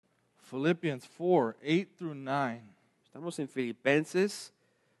Philippians 4, 8 through 9. Estamos en Filipenses,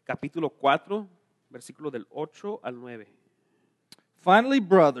 capítulo 4, versículo del 8 al 9. Finally,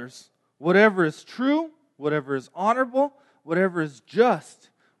 brothers, whatever is true, whatever is honorable, whatever is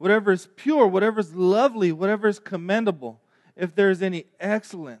just, whatever is pure, whatever is lovely, whatever is commendable, if there is any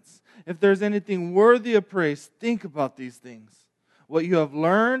excellence, if there is anything worthy of praise, think about these things. What you have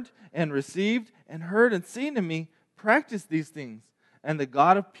learned and received and heard and seen in me, practice these things, and the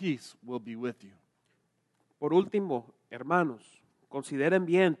God of peace will be with you. Por último, hermanos, consideren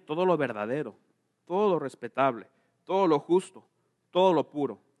bien todo lo verdadero, todo lo respetable, todo lo justo, todo lo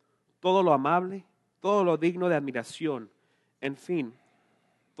puro, todo lo amable, todo lo digno de admiración, en fin,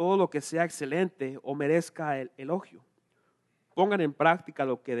 todo lo que sea excelente o merezca el elogio. Pongan en práctica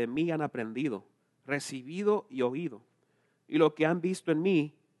lo que de mí han aprendido, recibido y oído, y lo que han visto en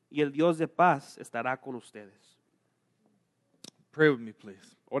mí, y el Dios de paz estará con ustedes. Pray with me,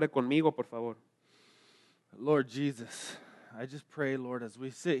 please. Ore conmigo, por favor. Lord Jesus, I just pray, Lord, as we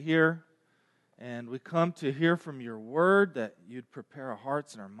sit here and we come to hear from your word, that you'd prepare our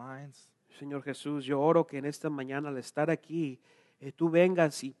hearts and our minds. Señor Jesús, yo oro que en esta mañana al estar aquí, tú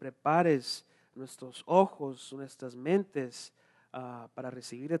vengas y prepares nuestros ojos, nuestras mentes para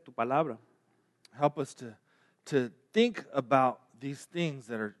recibir de tu palabra. Help us to think about these things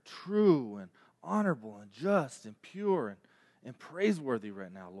that are true and honorable and just and pure and praiseworthy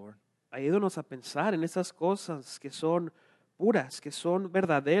right now, Lord. Ayúdanos a pensar en esas cosas que son puras, que son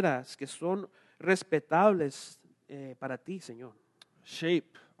verdaderas, que son respetables para ti, Señor.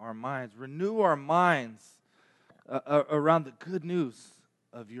 Shape our minds, renew our minds around the good news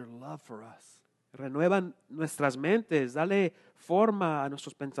of your love for us. Renuevan nuestras mentes, dale forma a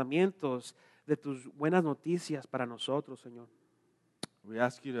nuestros pensamientos de tus buenas noticias para nosotros, Señor. We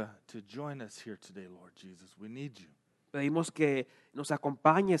ask you to join us here today, Lord Jesus. We need you. Pedimos que nos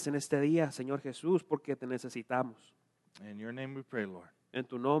acompañes en este día, Señor Jesús, porque te necesitamos. In your name we pray, Lord. En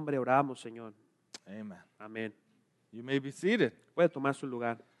tu nombre oramos, Señor. Amen. Amén. You may be seated. Puede tomar su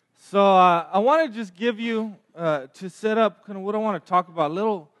lugar. So I want to just give you, to set up kind of what I want to talk about, a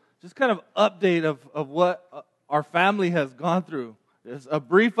little, just kind of update of what our family has gone through. It's a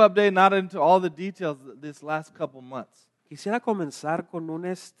brief update, not into all the details this last couple months. Quisiera comenzar con un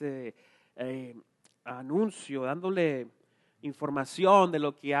anuncio, dándole información de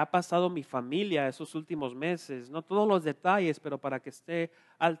lo que ha pasado mi familia esos últimos meses. No todos los detalles, pero para que esté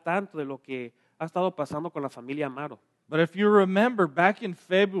al tanto de lo que ha estado pasando con la familia Amaro. But if you remember, back in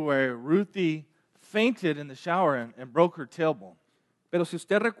February, Ruthie fainted in the shower and broke her tailbone. Pero si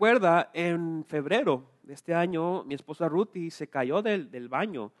usted recuerda, en febrero de este año, mi esposa Ruthie se cayó del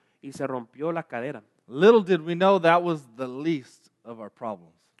baño y se rompió la cadera. Little did we know that was the least of our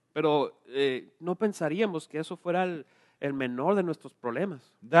problems. Pero no pensaríamos que eso fuera el menor de nuestros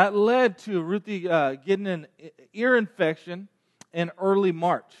problemas. That led to Ruthie getting an ear infection in early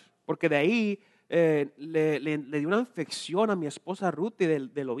March. Porque de ahí le dio una infección a mi esposa Ruthie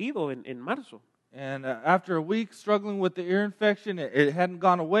del oído en marzo. And after a week struggling with the ear infection, it hadn't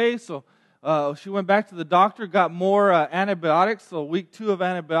gone away, so she went back to the doctor, got more antibiotics, so week 2 of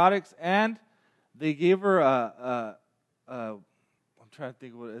antibiotics, and they gave her I'm trying to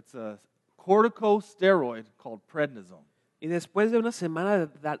think of it's a corticosteroid called prednisone. Y después de una semana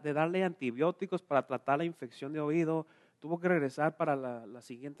de darle antibióticos para tratar la infección de oído, tuvo que regresar para la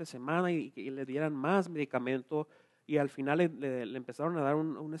siguiente semana y le dieran más medicamento y al final le empezaron a dar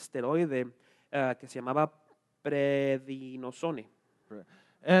un esteroide que se llamaba prednisone.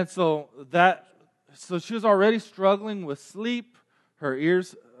 And so she was already struggling with sleep. Her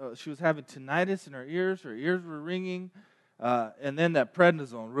ears, she was having tinnitus in her ears were ringing, and then that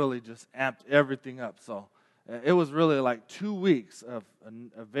prednisone really just amped everything up. So it was really like 2 weeks of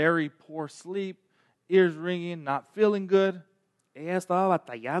a very poor sleep, ears ringing, not feeling good. Ella estaba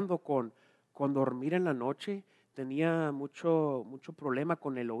batallando con dormir en la noche, tenía mucho problema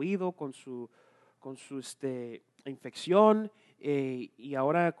con el oído, con su infección, y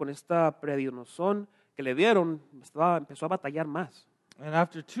ahora con esta prednisone que le dieron, empezó a batallar más. And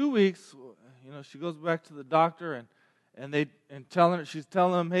after 2 weeks, she goes back to the doctor she's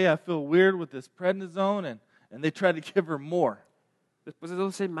telling him, hey, I feel weird with this prednisone, and they try to give her more. Después de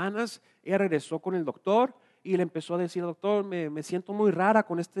 2 semanas, ella regresó con el doctor y le empezó a decir, doctor, me siento muy rara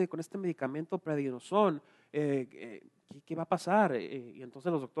con este medicamento prednisone, ¿qué va a pasar? Y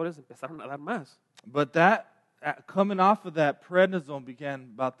entonces los doctores empezaron a dar más. But coming off of that prednisone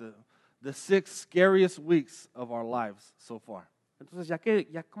began about the 6 scariest weeks of our lives so far. Entonces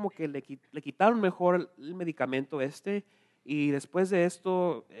ya como que le quitaron mejor el medicamento y después de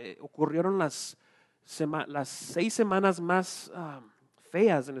esto ocurrieron las 6 semanas más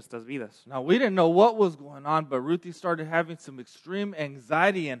feas en nuestras vidas. Now, we didn't know what was going on, but Ruthie started having some extreme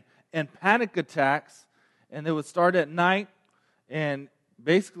anxiety and panic attacks, and they would start at night, and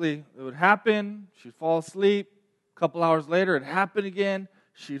basically it would happen, she'd fall asleep, a couple hours later it'd happen again,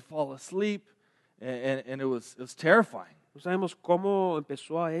 she'd fall asleep, and it was terrifying. No sabemos cómo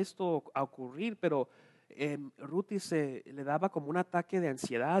empezó a esto a ocurrir, pero Ruthie le daba como un ataque de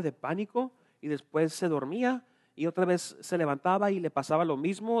ansiedad, de pánico, y después se dormía y otra vez se levantaba y le pasaba lo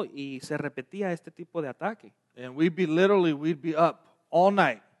mismo y se repetía este tipo de ataque. And we'd be up all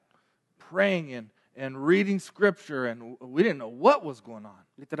night praying and reading scripture, and we didn't know what was going on.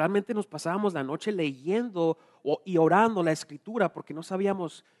 Literalmente nos pasábamos la noche leyendo y orando la escritura porque no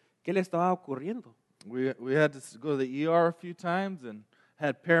sabíamos qué le estaba ocurriendo. We had to go to the ER a few times and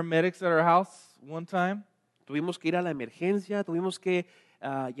had paramedics at our house one time. Tuvimos que ir a la emergencia, tuvimos que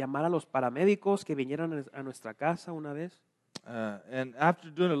llamar a los paramédicos que vinieran a nuestra casa una vez. And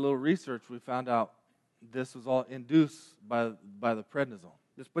after doing a little research, we found out this was all induced by the prednisone.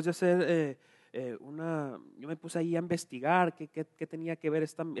 Después de hacer yo me puse ahí a investigar qué tenía que ver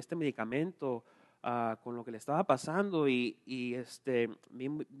este medicamento con lo que le estaba pasando y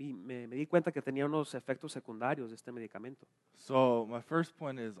me di cuenta que tenía unos efectos secundarios de este medicamento. So my first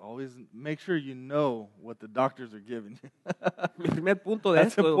point is always make sure you know what the doctors are giving you. Mi primer punto de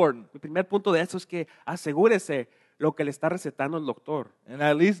That's important. esto es que asegúrese lo que le está recetando el doctor, And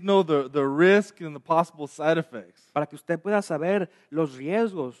at least know the risk and the possible side effects. para que usted pueda saber los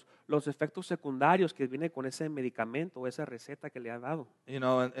riesgos, los efectos secundarios que viene con ese medicamento o esa receta que le ha dado. You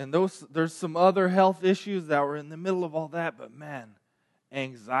know, and there's some other health issues that were in the middle of all that, but man,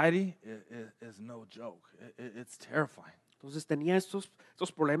 anxiety is no joke. It's terrifying. Entonces tenía estos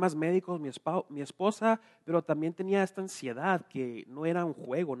problemas médicos mi esposa, pero también tenía esta ansiedad que no era un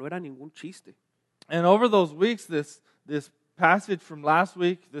juego, no era ningún chiste. And over those weeks, this passage from last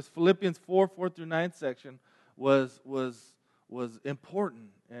week, this Philippians 4:4-9 section was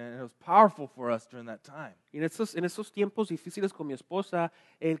important, and it was powerful for us during that time. Y en estos tiempos difíciles con mi esposa,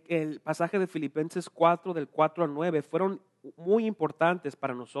 el pasaje de Filipenses 4, del 4 al 9, fueron muy importantes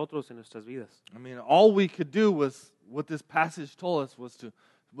para nosotros en nuestras vidas. I mean, all we could do was what this passage told us was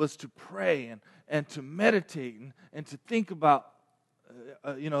to pray and to meditate and to think about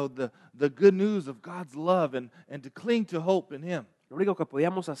the good news of God's love and to cling to hope in Him. Lo único que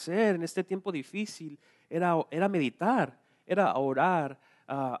podíamos hacer en este tiempo difícil era meditar, era orar,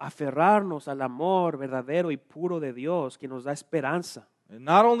 aferrarnos al amor verdadero y puro de Dios que nos da esperanza. And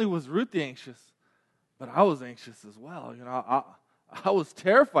not only was Ruth anxious, but I was anxious as well. You know, I was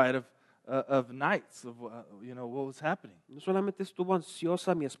terrified of nights of what was happening. No solamente estuvo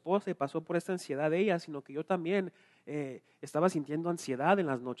ansiosa mi esposa y pasó por esta ansiedad de ella, sino que yo también estaba sintiendo ansiedad en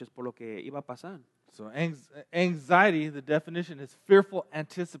las noches por lo que iba a pasar. So anxiety, the definition is fearful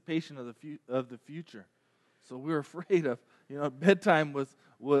anticipation of the future. So we were afraid of, bedtime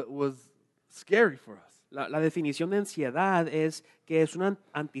was scary for us. La definición de ansiedad es que es una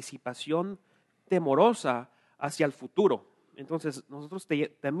anticipación temorosa hacia el futuro. Entonces nosotros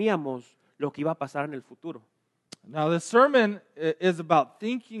temíamos lo que iba a pasar en el futuro. Now the sermon is about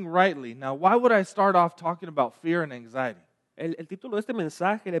thinking rightly. Now why would I start off talking about fear and anxiety? El título de este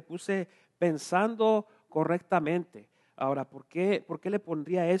mensaje le puse Pensando correctamente. Ahora, ¿por qué le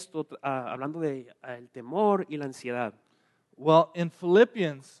pondría esto hablando de el temor y la ansiedad? Well, in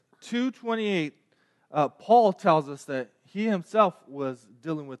Philippians 2:28, Paul tells us that he himself was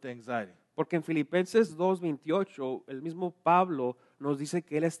dealing with anxiety. Porque en Filipenses 2:28, el mismo Pablo nos dice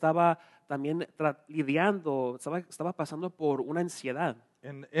que él estaba también estaba pasando por una ansiedad.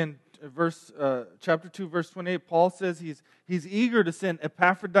 In chapter 2, verse 28, Paul says he's eager to send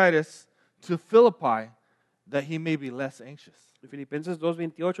Epaphroditus to Philippi that he may be less anxious. En Filipenses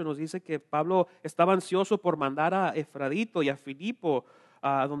 2:28 nos dice que Pablo estaba ansioso por mandar a Efradito y a Filipo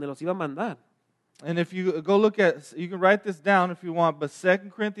a donde los iba a mandar. And if you go look you can write this down if you want, but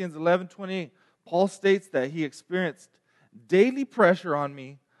 2 Corinthians 11:28, Paul states that he experienced daily pressure on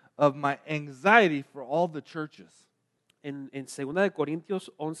me of my anxiety for all the churches. En 2 de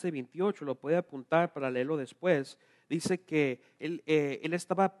Corintios 11:28, lo puede apuntar para leerlo después, dice que él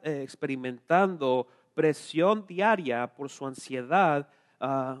estaba experimentando presión diaria por su ansiedad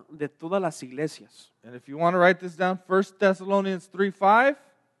de todas las iglesias. And if you want to write this down, 1 Thessalonians 3:5,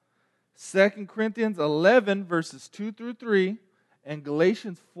 2 Corinthians 11, verses 2-3, and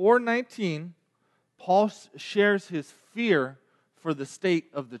Galatians 4:19, Paul shares his fear for the state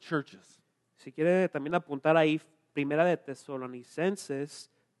of the churches. Si quiere también apuntar ahí, Primera de Tesalonicenses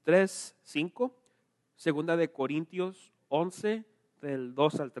 3:5, Segunda de Corintios 11, del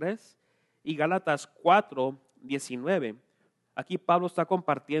 2 al 3, y Gálatas 4:19. aquí Pablo está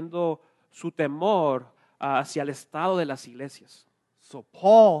compartiendo su temor hacia el estado de las iglesias. So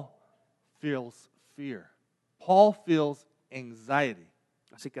Paul feels fear. Paul feels anxiety.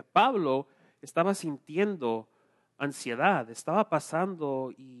 Así que Pablo estaba sintiendo ansiedad, estaba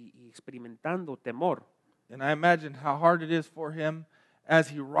pasando y experimentando temor. And I imagine how hard it is for him as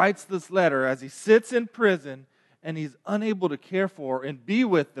he writes this letter, as he sits in prison and he's unable to care for and be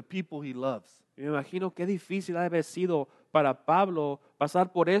with the people he loves. Me imagino qué difícil ha de haber sido para Pablo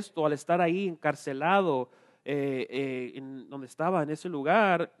pasar por esto al estar ahí encarcelado, en donde estaba, en ese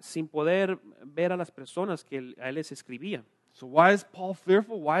lugar, sin poder ver a las personas que a él les escribía. So why is Paul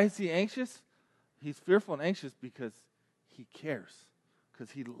fearful? Why is he anxious? He's fearful and anxious because he cares,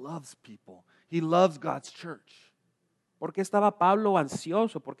 because he loves people. He loves God's church. ¿Por qué estaba Pablo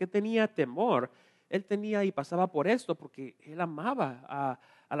ansioso? ¿Por qué tenía temor? Él tenía y pasaba por esto porque él amaba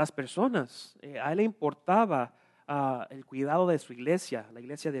a las personas. A él le importaba el cuidado de su iglesia, la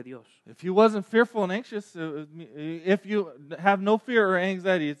iglesia de Dios. If he wasn't fearful and anxious, if you have no fear or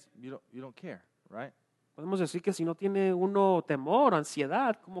anxiety, you don't care, right? Podemos decir que si no tiene uno temor,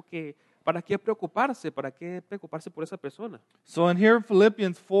 ansiedad, como que ¿para qué preocuparse? ¿Para qué preocuparse por esa persona? So in here in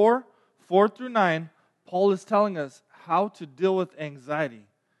Philippians 4 through 9, Paul is telling us how to deal with anxiety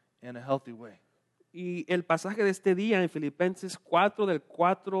in a healthy way. Y el pasaje de este día en Filipenses 4, del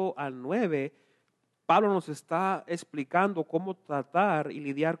 4 al 9, Pablo nos está explicando cómo tratar y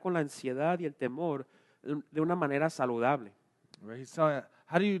lidiar con la ansiedad y el temor de una manera saludable. Right? He's telling us,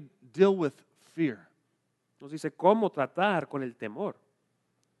 how do you deal with fear? Nos dice cómo tratar con el temor.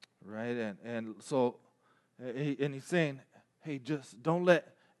 Right? And so and he's saying, hey, just don't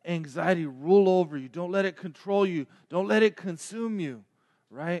let anxiety rule over you. Don't let it control you. Don't let it consume you.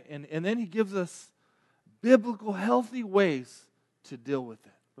 Right? And then he gives us biblical healthy ways to deal with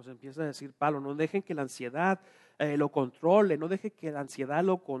it. Nos empieza a decir Pablo, no dejen que la ansiedad lo controle, no dejen que la ansiedad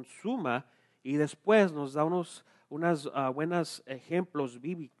lo consuma, y después nos da unos buenos ejemplos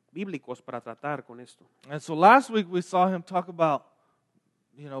bíblicos para tratar con esto. And so last week we saw him talk about,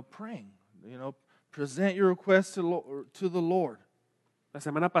 praying, present your requests to the Lord. La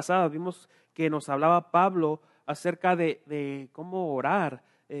semana pasada vimos que nos hablaba Pablo acerca de cómo orar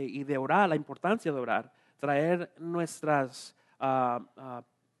y de orar, la importancia de orar, traer nuestras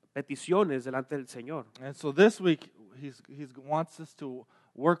peticiones delante del Señor. And so this week he wants us to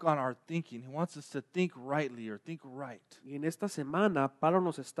work on our thinking. He wants us to think rightly or think right. Y en esta semana Pablo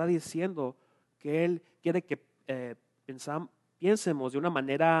nos está diciendo que él quiere que piensemos de una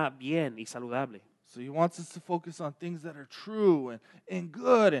manera bien y saludable. So he wants us to focus on things that are true and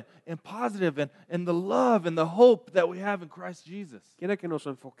good and positive and the love and the hope that we have in Christ Jesus. Quiere que nos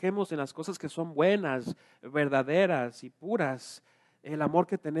enfoquemos en las cosas que son buenas, verdaderas y puras, el amor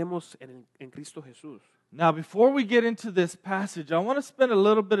que tenemos en Cristo Jesús. Now, before we get into this passage, I want to spend a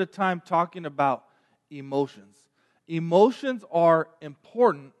little bit of time talking about emotions. Emotions are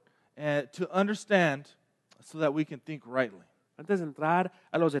important to understand so that we can think rightly. Antes de entrar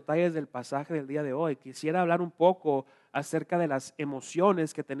a los detalles del pasaje del día de hoy, quisiera hablar un poco acerca de las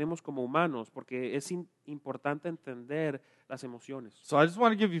emociones que tenemos como humanos, porque es importante entender las emociones. So I just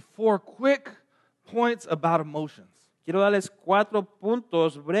want to give you 4 quick points about emotions. Quiero darles 4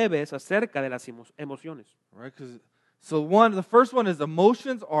 puntos breves acerca de las emociones. Right? The first one is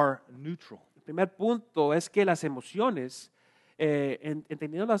emotions are neutral. El primer punto es que las emociones,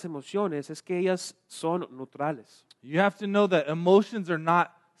 entendiendo las emociones, es que ellas son neutrales. You have to know that emotions are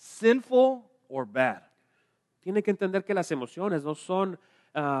not sinful or bad. Tiene que entender que las emociones no son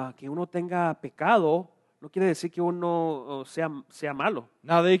que uno tenga pecado, no quiere decir que uno sea malo.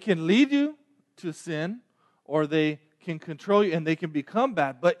 Now they can lead you to sin or they can control you and they can become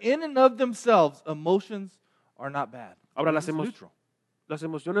bad, but in and of themselves emotions are not bad. Ahora It's neutral. las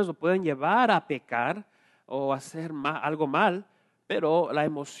emociones lo pueden llevar a pecar o a hacer algo mal, pero la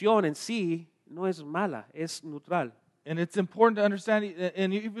emoción en sí no es mala, es neutral. And it's important to understand,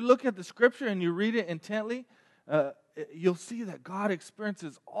 and if you look at the scripture and you read it intently, you'll see that God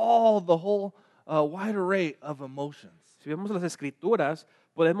experiences the whole wide array of emotions. Si vemos las escrituras,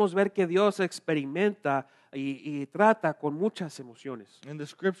 podemos ver que Dios experimenta y trata con muchas emociones. In the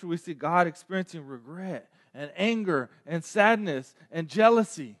scripture we see God experiencing regret and anger and sadness and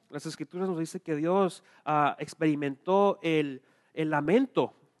jealousy. Las escrituras nos dice que Dios experimentó el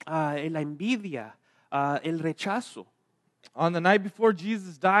lamento, la envidia, el rechazo. On the night before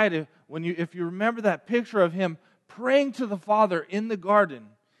Jesus died, if you remember that picture of him praying to the Father in the garden,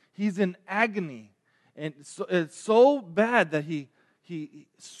 he's in agony, and it's so bad that he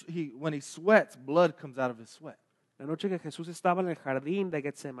when he sweats, blood comes out of his sweat. La noche que Jesús estaba en el jardín de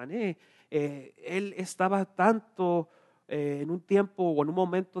Getsemaní, él estaba tanto en un tiempo o en un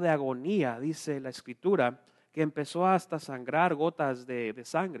momento de agonía, dice la Escritura, que empezó hasta sangrar gotas de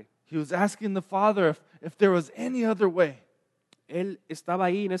sangre. He was asking the Father if there was any other way. Él estaba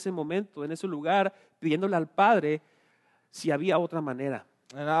ahí en ese momento, en ese lugar, pidiéndole al Padre si había otra manera.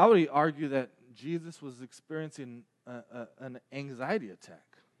 And I would argue that Jesus was experiencing an anxiety attack.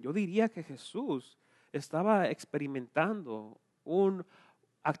 Yo diría que Jesús estaba experimentando un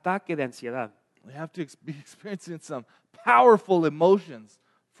ataque de ansiedad. We have to be experiencing some powerful emotions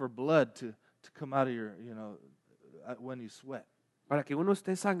for blood to come out of your, when you sweat. Para que uno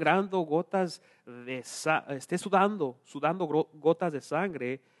esté sangrando gotas esté sudando gotas de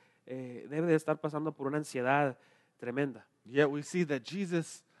sangre, debe de estar pasando por una ansiedad tremenda. Yet we see that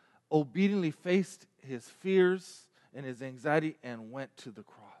Jesus obediently faced his fears and his anxiety and went to the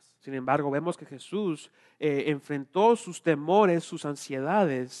cross. Sin embargo, vemos que Jesús enfrentó sus temores, sus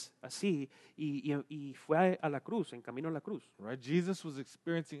ansiedades, así, y fue a la cruz, en camino a la cruz. Right? Jesus was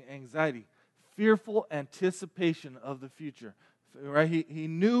experiencing anxiety, fearful anticipation of the future. Right? He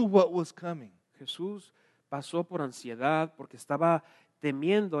knew what was coming. Jesús pasó por ansiedad porque estaba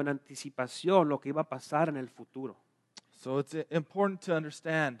temiendo en anticipación lo que iba a pasar en el futuro. So it's important to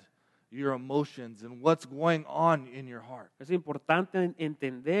understand your emotions and what's going on in your heart. Es importante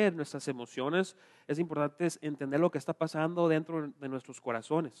entender nuestras emociones, es importante entender lo que está pasando dentro de nuestros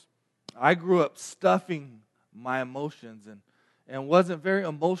corazones. I grew up stuffing my emotions and wasn't very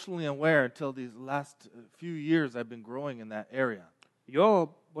emotionally aware until these last few years I've been growing in that area.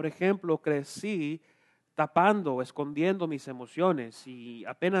 Yo, por ejemplo, crecí tapando, escondiendo mis emociones y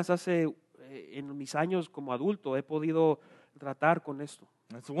apenas en mis años como adulto he podido tratar con esto.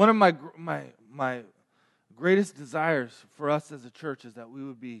 And so one of my greatest desires for us as a church is that we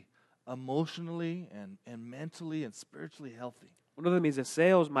would be emotionally and mentally and spiritually healthy. Uno de mis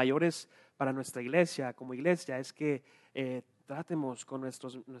deseos mayores para nuestra iglesia, como iglesia, es que tratemos con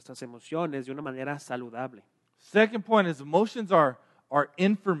nuestras emociones de una manera saludable. Second point is emotions are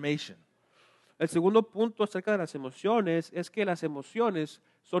information. El segundo punto acerca de las emociones es que las emociones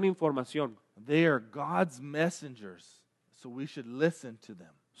son información. They are God's messengers, so we should listen to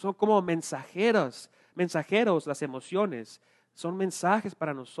them. Son como mensajeros las emociones. Son mensajes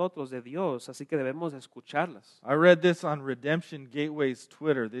para nosotros de Dios, así que debemos escucharlas. I read this on Redemption Gateway's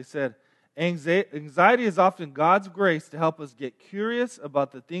Twitter. They said, anxiety is often God's grace to help us get curious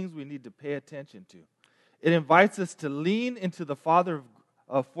about the things we need to pay attention to. It invites us to lean into the Father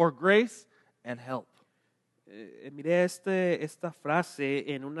for grace and help. Miré esta frase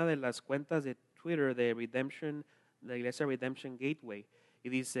en una de las cuentas de Twitter de la iglesia Redemption Gateway, y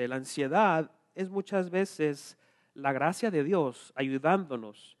dice: la ansiedad es muchas veces la gracia de Dios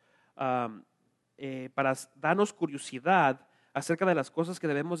ayudándonos para darnos curiosidad acerca de las cosas que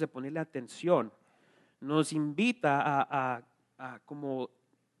debemos de ponerle atención. Nos invita a como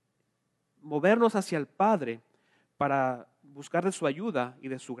movernos hacia el Padre para buscar de su ayuda y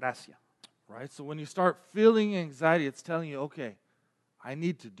de su gracia. Right? So when you start feeling anxiety, it's telling you, okay, I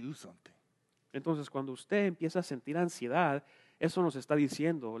need to do something. Entonces, cuando usted empieza a sentir ansiedad, eso le está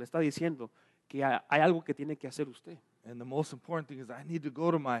diciendo que hay algo que tiene que hacer usted. And the most important thing is I need to go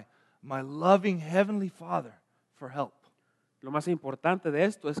to my loving Heavenly Father for help. Lo más importante de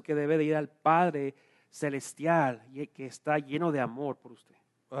esto es que debe de ir al Padre celestial que está lleno de amor por usted.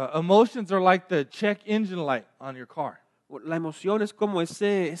 Emotions are like the check engine light on your car. La emoción es como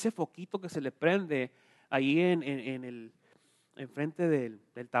ese foquito que se le prende ahí en frente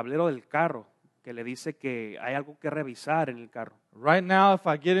del tablero del carro, que le dice que hay algo que revisar en el carro. Right now, if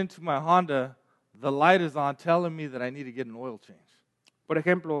I get into my Honda, the light is on telling me that I need to get an oil change. Por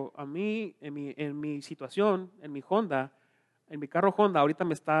ejemplo, a mí, en mi situación, en mi carro Honda, ahorita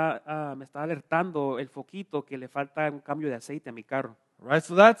me está alertando el foquito que le falta un cambio de aceite a mi carro. Right,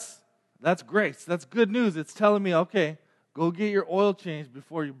 so that's grace. That's good news. It's telling me, okay, go get your oil change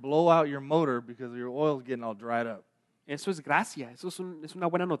before you blow out your motor because your oil's getting all dried up. Eso es gracia, eso es una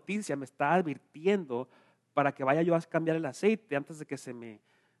buena noticia. Me está advirtiendo para que vaya yo a cambiar el aceite antes de que se me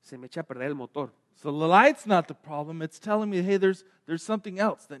eche a perder el motor. So the light's not the problem. It's telling me, hey, there's something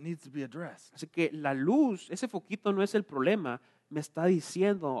else that needs to be addressed. Así que la luz, ese foquito no es el problema, me está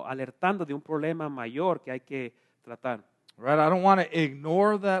diciendo, alertando de un problema mayor que hay que tratar. Right, I don't want to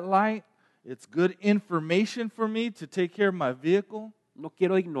ignore that light. It's good information for me to take care of my vehicle. No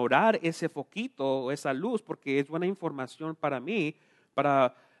quiero ignorar ese foquito o esa luz porque es buena información para mí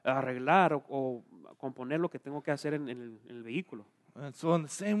para arreglar o componer lo que tengo que hacer en el vehículo. And so in the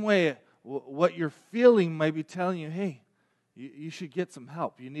same way, what you're feeling may be telling you, hey, you should get some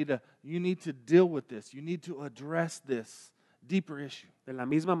help. You need to deal with this. You need to address this deeper issue. De la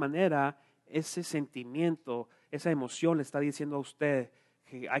misma manera, ese sentimiento, esa emoción le está diciendo a usted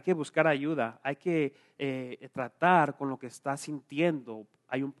que hay que buscar ayuda, hay que tratar con lo que está sintiendo,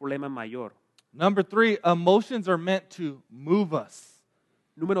 hay un problema mayor. Number 3, emotions are meant to move us.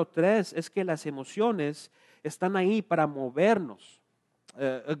 Número 3 es que las emociones están ahí para movernos.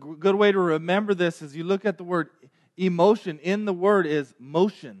 A good way to remember this is you look at the word emotion. In the word is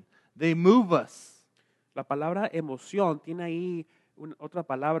motion. They move us. La palabra emoción tiene ahí otra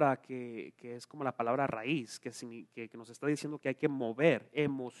palabra que es como la palabra raíz, que nos está diciendo que hay que mover,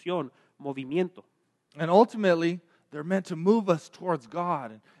 emoción, movimiento. And ultimately, they're meant to move us towards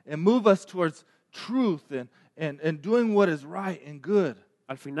God and move us towards truth and doing what is right and good.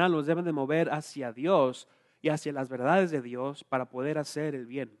 Al final nos deben de mover hacia Dios y hacia las verdades de Dios para poder hacer el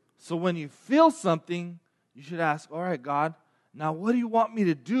bien. So when you feel something, you should ask, all right, God, now what do you want me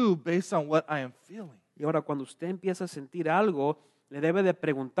to do based on what I am feeling? Y ahora cuando usted empieza a sentir algo, le debe de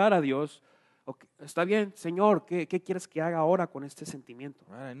preguntar a Dios, okay, está bien, Señor, ¿qué quieres que haga ahora con este sentimiento?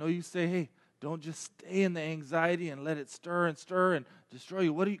 Right? I know you say, hey, don't just stay in the anxiety and let it stir and destroy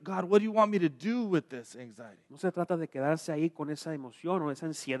you. God, what do you want me to do with this anxiety? No se trata de quedarse ahí con esa emoción o esa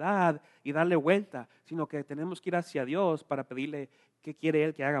ansiedad y darle vuelta, sino que tenemos que ir hacia Dios para pedirle qué quiere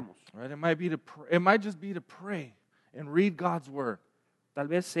Él que hagamos. Right? It might just be to pray and read God's word. Tal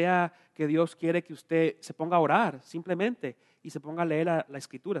vez sea que Dios quiere que usted se ponga a orar simplemente y se ponga a leer las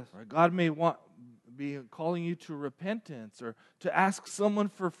escrituras. Right? God may be calling you to repentance or to ask someone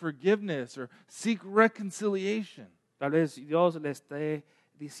for forgiveness or seek reconciliation. Tal vez Dios le esté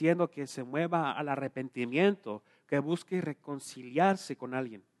diciendo que se mueva al arrepentimiento, que busque reconciliarse con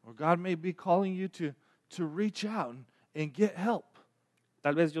alguien. Or God may be calling you to reach out and get help.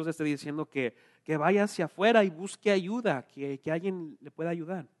 Tal vez Dios le esté diciendo que vaya hacia afuera y busque ayuda, que alguien le pueda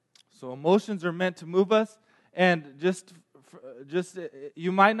ayudar. So emotions are meant to move us, and just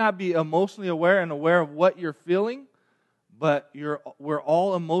you might not be emotionally aware of what you're feeling, but we're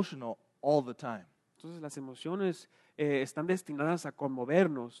all emotional all the time. Entonces las emociones están destinadas a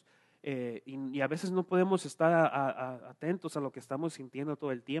conmovernos y a veces no podemos estar atentos a lo que estamos sintiendo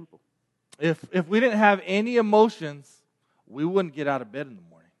todo el tiempo. If we didn't have any emotions, we wouldn't get out of bed in the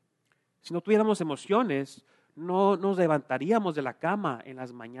morning. Si no tuviéramos emociones, no nos levantaríamos de la cama en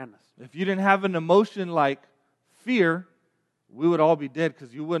las mañanas. If you didn't have an emotion like fear, we would all be dead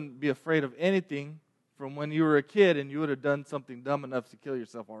because you wouldn't be afraid of anything from when you were a kid and you would have done something dumb enough to kill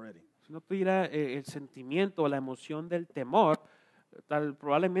yourself already. Si no tuviera el sentimiento, la emoción del temor,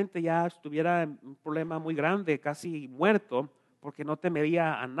 probablemente ya estuviera en un problema muy grande, casi muerto, porque no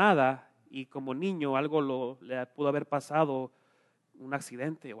temería a nada y como niño algo le pudo haber pasado, un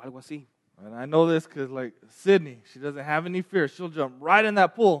accidente o algo así. And I know this because, like Sydney, she doesn't have any fear. She'll jump right in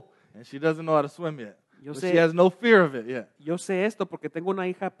that pool, and she doesn't know how to swim yet. She has no fear of it yet. Yo sé esto porque tengo una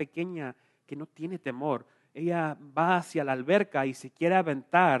hija pequeña que no tiene temor. Ella va hacia la alberca y se quiere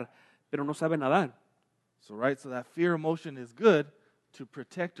aventar, pero no sabe nadar. So that fear emotion is good to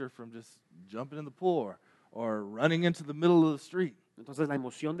protect her from just jumping in the pool or running into the middle of the street. Entonces la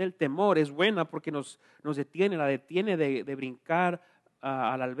emoción del temor es buena porque nos detiene, la detiene de brincar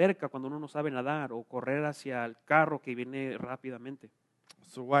a la alberca cuando uno no sabe nadar o correr hacia el carro que viene rápidamente.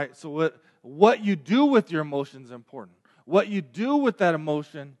 So what you do with your emotions is important. What you do with that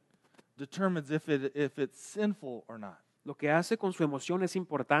emotion determines if it's sinful or not. Lo que hace con su emoción es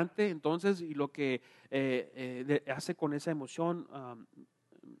importante, entonces, y lo que hace con esa emoción,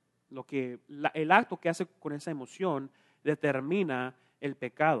 el acto que hace con esa emoción determina el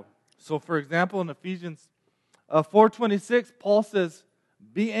pecado. So, for example, in Ephesians 4:26, Paul says,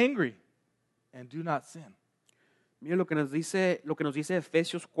 "Be angry and do not sin." Mire lo que nos dice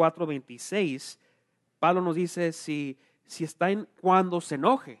Efesios 4:26. Pablo nos dice si está cuando se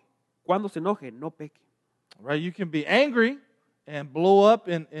enoje, no peque. Right? You can be angry and blow up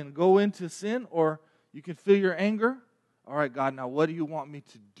and go into sin, or you can feel your anger. All right, God, now what do you want me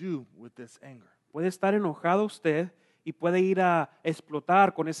to do with this anger? Puede estar enojado usted y puede ir a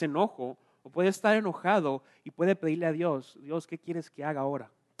explotar con ese enojo, o puede estar enojado y puede pedirle a Dios, ¿qué quieres que haga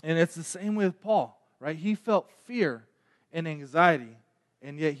ahora? And it's the same with Paul, right? He felt fear and anxiety,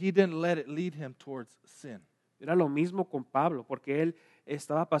 and yet he didn't let it lead him towards sin. Era lo mismo con Pablo, porque él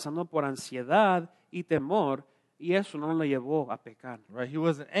estaba pasando por ansiedad y temor, y eso no lo llevó a pecar. Right? He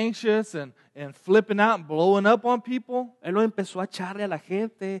wasn't anxious and flipping out and blowing up on people. Él no empezó a echarle a la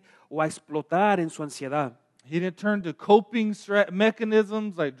gente o a explotar en su ansiedad. He didn't turn to coping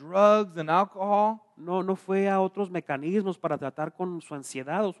mechanisms like drugs and alcohol. No fue a otros mecanismos para tratar con su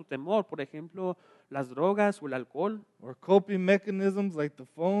ansiedad o su temor, por ejemplo, las drogas o el alcohol. Or coping mechanisms like the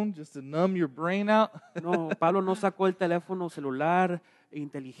phone just to numb your brain out. No, Pablo no sacó el teléfono celular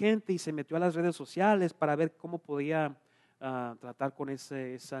inteligente y se metió a las redes sociales para ver cómo podía tratar con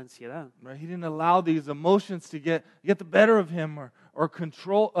esa ansiedad. Right? He didn't allow these emotions to get the better of him or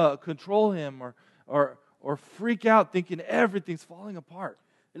control him or freak out thinking everything's falling apart.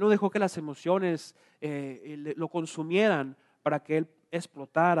 Él no dejó que las emociones lo consumieran para que él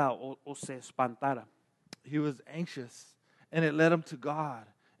explotara o se espantara. He was anxious, and it led him to God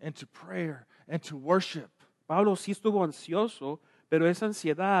and to prayer and to worship. Pablo sí estuvo ansioso, pero esa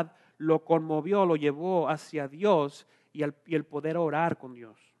ansiedad lo conmovió, lo llevó hacia Dios y el poder orar con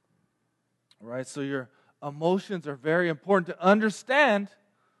Dios. All right, so your emotions are very important to understand,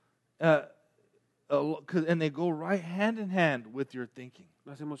 and they go right hand in hand with your thinking.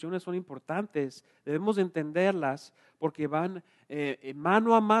 Las emociones son importantes, debemos entenderlas porque van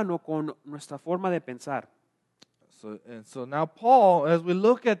mano a mano con nuestra forma de pensar. So now Paul, as we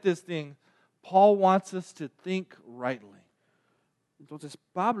look at this thing, Paul wants us to think rightly. Entonces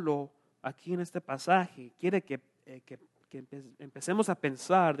Pablo aquí en este pasaje quiere que empecemos a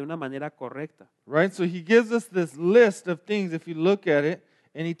pensar de una manera correcta. Right? So he gives us this list of things, if you look at it,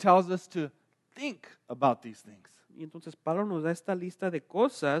 and he tells us to think about these things. Y entonces Pablo nos da esta lista de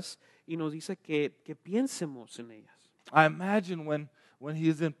cosas y nos dice que piensemos en ellas. I imagine when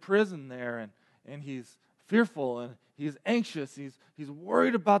he's in prison there and he's fearful and he's anxious, he's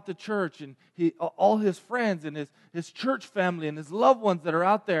worried about the church and all his friends and his church family and his loved ones that are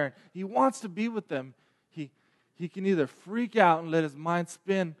out there, and he wants to be with them. He can either freak out and let his mind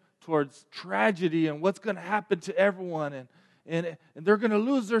spin towards tragedy and what's going to happen to everyone and they're going to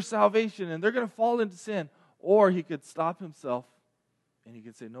lose their salvation and they're going to fall into sin, or he could stop himself and he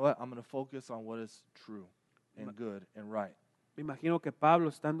could say, "You know what? I'm going to focus on what is true and good and right." Me imagino que Pablo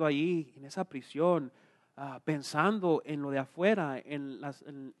estando ahí en esa prisión, pensando en lo de afuera, en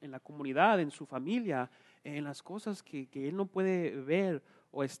la comunidad, en su familia, en las cosas que él no puede ver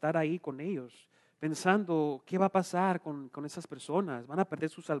o estar ahí con ellos, pensando qué va a pasar con esas personas, van a perder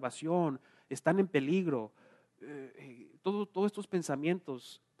su salvación, están en peligro. Todos estos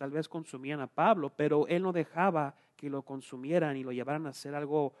pensamientos tal vez consumían a Pablo, pero él no dejaba que lo consumieran y lo llevaran a hacer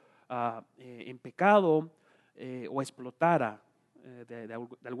algo en pecado o explotara de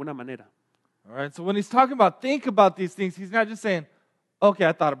alguna manera. All right, so when he's talking about think about these things, he's not just saying, "Okay,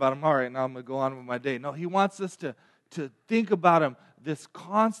 I thought about them. All right, now I'm going to go on with my day." No, he wants us to think about them, this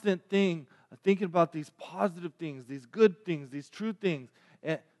constant thing, thinking about these positive things, these good things, these true things.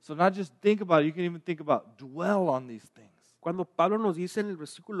 And so not just think about it, you can even think about, dwell on these things. Cuando Pablo nos dice en el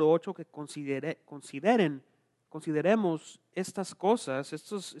versículo 8 que consideremos estas cosas,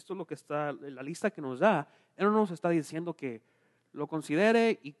 esto es lo que está, la lista que nos da, él no nos está diciendo que lo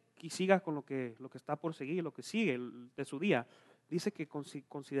considere y siga con lo que está por seguir, lo que sigue de su día. Dice que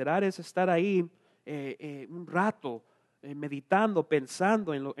considerar es estar ahí un rato meditando,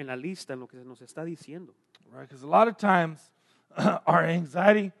 pensando en la lista, en lo que nos está diciendo. Right, because a lot of times our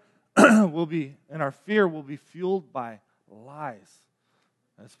anxiety will be, and our fear will be fueled by lies,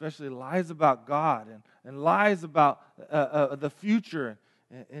 especially lies about God and lies about the future.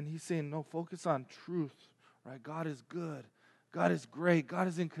 And he's saying, no, focus on truth, right? God is good. God is great. God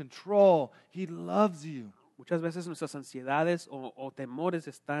is in control. He loves you. Muchas veces nuestras ansiedades o temores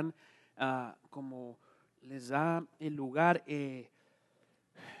están como les da el lugar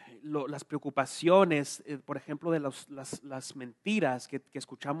las preocupaciones, por ejemplo, de las mentiras que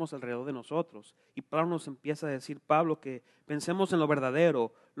escuchamos alrededor de nosotros. Y Pablo nos empieza a decir, Pablo, que pensemos en lo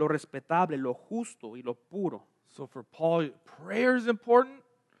verdadero, lo respetable, lo justo y lo puro. So for Paul, prayer is important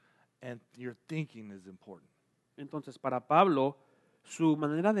and your thinking is important. Entonces, para Pablo, su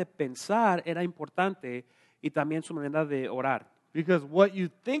manera de pensar era importante y también su manera de orar. Because what you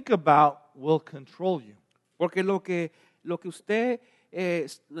think about will control you. Porque lo que usted,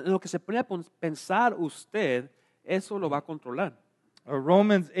 lo que se pone a pensar usted, eso lo va a controlar.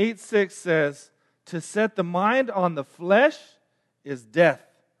 Romans 8:6 says, "To set the mind on the flesh is death,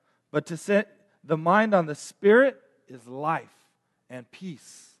 but to set the mind on the spirit is life and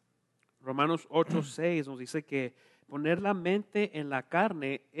peace." Romanos 8:6 nos dice que poner la mente en la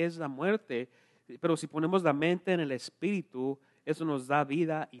carne es la muerte, pero si ponemos la mente en el espíritu, eso nos da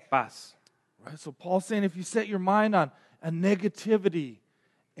vida y paz. Right? So Paul's saying if you set your mind on negativity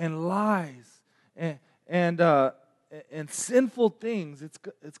and lies and sinful things, it's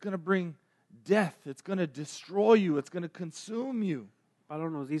going to bring death. It's going to destroy you. It's going to consume you. Pablo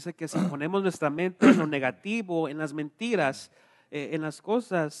nos dice que si ponemos nuestra mente en lo negativo, en las mentiras, en las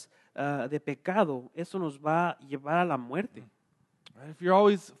cosas de pecado, eso nos va a llevar a la muerte. Right? If you're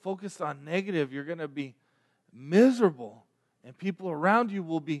always focused on negative, you're going to be miserable, and people around you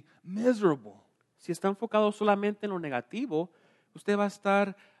will be miserable. Si está enfocado solamente en lo negativo, usted va a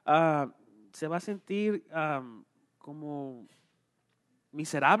estar, se va a sentir como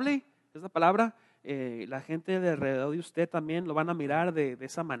miserable, es la palabra. La gente de alrededor de usted también lo van a mirar de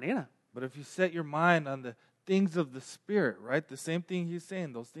esa manera. But if you set your mind on the things of the Spirit, right? The same thing he's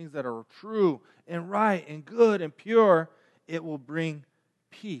saying, those things that are true and right and good and pure, it will bring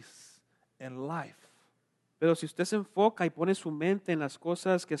peace and life. Pero si usted se enfoca y pone su mente en las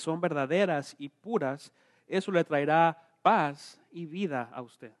cosas que son verdaderas y puras, eso le traerá paz y vida a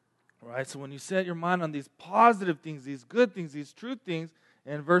usted. All right, so when you set your mind on these positive things, these good things, these true things,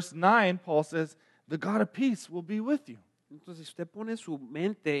 in verse 9, Paul says, the God of peace will be with you. Entonces, si usted pone su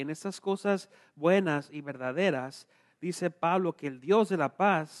mente en esas cosas buenas y verdaderas, dice Pablo que el Dios de la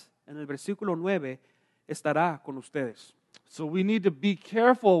paz, en el versículo 9, estará con ustedes. So we need to be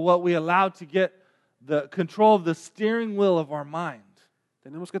careful what we allow to get the control of the steering wheel of our mind.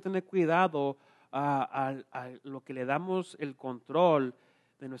 Tenemos que tener cuidado a lo que le damos el control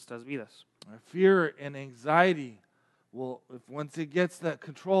de nuestras vidas. Fear and anxiety will, if once it gets that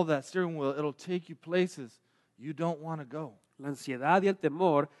control of that steering wheel, it'll take you places you don't want to go. La ansiedad y el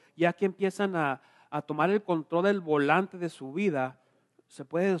temor, ya que empiezan a tomar el control del volante de su vida, se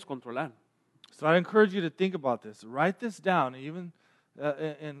puede descontrolar. So I encourage you to think about this. Write this down, even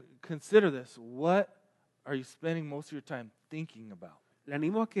and consider this. What are you spending most of your time thinking about? Le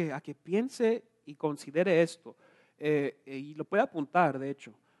animo a que piense y considere esto. Y lo puede apuntar, de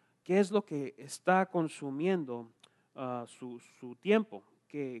hecho. ¿Qué es lo que está consumiendo su tiempo?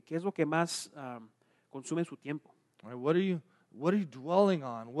 ¿Qué es lo que más consume su tiempo? All right, what are you dwelling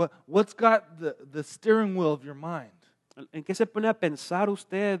on? What's got the steering wheel of your mind? ¿En qué se pone a pensar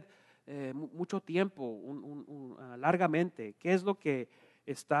usted mucho tiempo, largamente? ¿Qué es lo que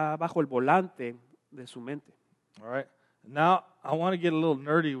está bajo el volante de su mente? All right. Now I want to get a little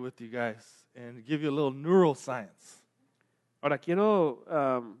nerdy with you guys and give you a little neuroscience. Ahora quiero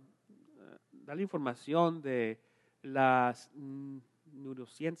darle información de la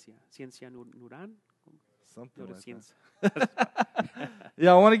neurociencia, ciencia neural, Something like that. neurociencia.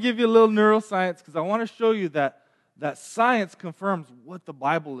 Yeah, I want to give you a little neuroscience because I want to show you that science confirms what the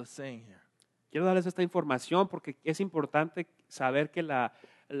Bible is saying here. Quiero darles esta información porque es importante saber que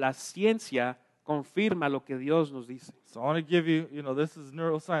la ciencia confirma lo que Dios nos dice. So I want to give you, this is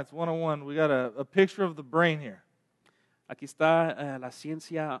Neuroscience 101. We got a picture of the brain here. Aquí está la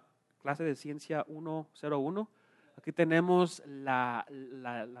ciencia, clase de ciencia 101. Aquí tenemos la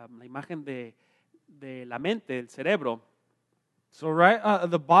imagen de la mente, del cerebro. So right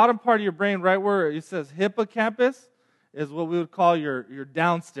the bottom part of your brain, right where it says hippocampus, is what we would call your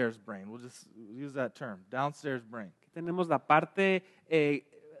downstairs brain. We'll just use that term, downstairs brain. Aquí tenemos la parte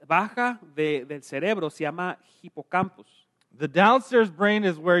baja del cerebro, se llama hipocampus. The downstairs brain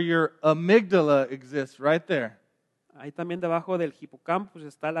is where your amygdala exists, right there. Ahí también debajo del hipocampus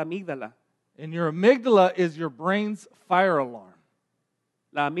está la amígdala. And your amygdala is your brain's fire alarm.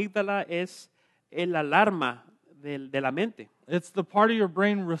 La amígdala es el alarma de la mente. It's the part of your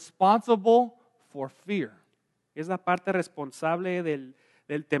brain responsible for fear. Es la parte responsable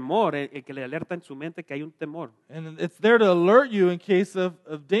del temor, el que le alerta en su mente que hay un temor. And it's there to alert you in case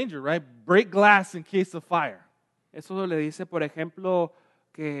of danger, right? Break glass in case of fire. Eso le dice, por ejemplo,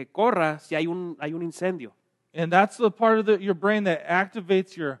 que corra si hay un incendio. And that's the part of your brain that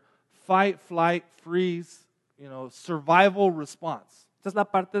activates your fight, flight, freeze, survival response. Esta es la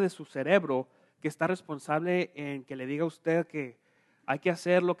parte de su cerebro que está responsable en que le diga a usted que hay que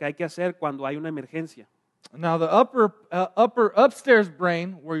hacer lo que hay que hacer cuando hay una emergencia. Now, the upper upstairs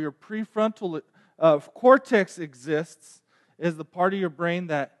brain, where your prefrontal cortex exists, is the part of your brain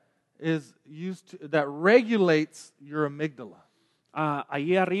that is that regulates your amygdala.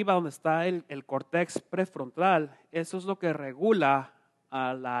 Ahí arriba donde está el córtex prefrontal, eso es lo que regula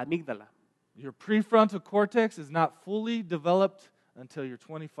a la amígdala. Your prefrontal cortex is not fully developed until you're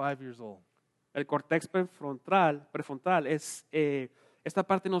 25 years old. El córtex prefrontal es esta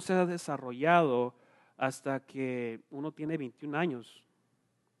parte no se ha desarrollado hasta que uno tiene 21 años.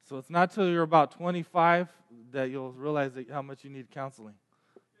 So it's not till you're about 25 that you'll realize how much you need counseling.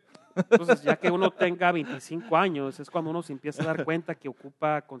 Entonces, ya que uno tenga 25 años, es cuando uno se empieza a dar cuenta que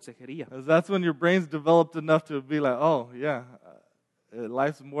ocupa consejería. That's when your brain's developed enough to be like, oh, yeah,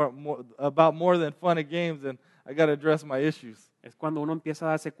 life's about more than fun and games, and I got to address my issues. Es cuando uno empieza a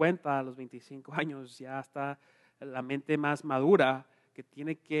darse cuenta a los 25 años, ya está la mente más madura, que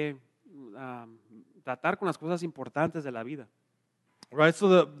tiene que tratar con las cosas importantes de la vida. Right,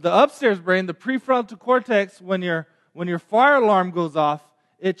 so the upstairs brain, the prefrontal cortex, when your fire alarm goes off,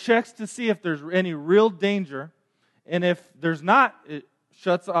 it checks to see if there's any real danger, and if there's not,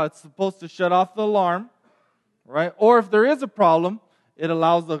 it's supposed to shut off the alarm, right? Or if there is a problem, it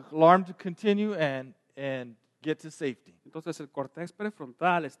allows the alarm to continue and get to safety. Entonces el cortex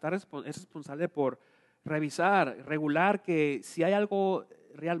prefrontal es responsable por revisar, regular que si hay algo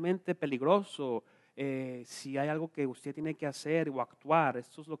realmente peligroso, si hay algo que usted tiene que hacer o actuar,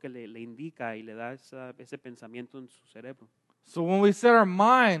 esto es lo que le indica y le da ese pensamiento en su cerebro. So when we set our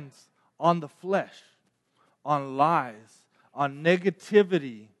minds on the flesh, on lies, on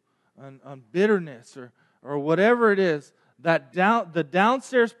negativity, on bitterness, or whatever it is, the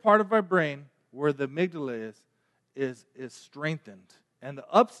downstairs part of our brain, where the amygdala is strengthened, and the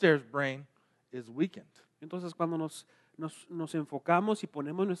upstairs brain is weakened. Entonces cuando nos enfocamos y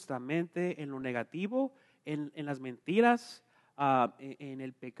ponemos nuestra mente en lo negativo, en las mentiras, en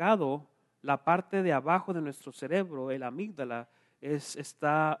el pecado, la parte de abajo de nuestro cerebro, el amígdala,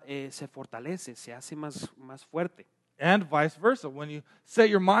 se fortalece, se hace más fuerte. And vice versa. When you set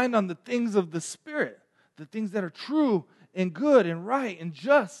your mind on the things of the Spirit, the things that are true and good and right and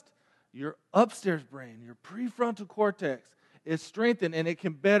just, your upstairs brain, your prefrontal cortex is strengthened and it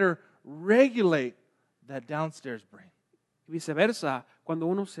can better regulate that downstairs brain. Y viceversa, cuando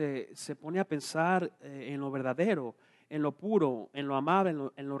uno se pone a pensar en lo verdadero, en lo puro, en lo amable,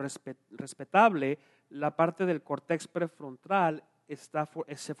 en lo respetable, la parte del cortex prefrontal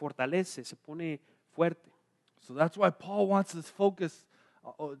se fortalece, se pone fuerte. So that's why Paul wants us focus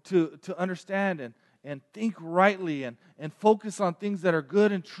to understand and think rightly and focus on things that are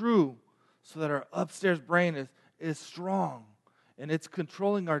good and true so that our upstairs brain is strong and it's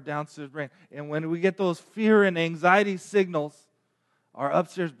controlling our downstairs brain. And when we get those fear and anxiety signals, our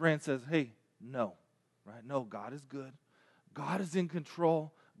upstairs brain says, hey, no, right? No, God is good. God is in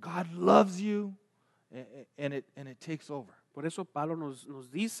control. God loves you. And it takes over. Por eso Pablo nos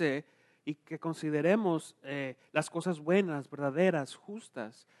dice y que consideremos las cosas buenas, verdaderas,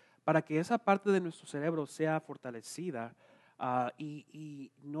 justas, para que esa parte de nuestro cerebro sea fortalecida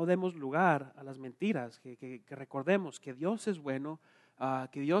y no demos lugar a las mentiras, que recordemos que Dios es bueno,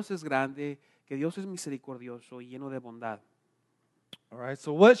 que Dios es grande, que Dios es misericordioso y lleno de bondad. All right,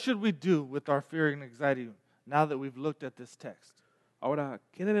 so what should we do with our fear and anxiety now that we've looked at this text? Ahora,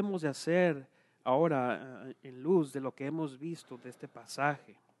 ¿qué debemos de hacer ahora en luz de lo que hemos visto de este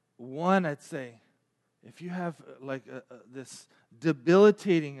pasaje? One, I'd say, if you have like this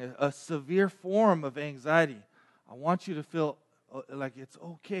debilitating, a severe form of anxiety, I want you to feel like it's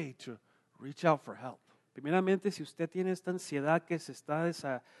okay to reach out for help. Primeramente, si usted tiene esta ansiedad que se está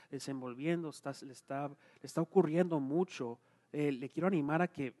desenvolviendo, le está ocurriendo mucho, le quiero animar a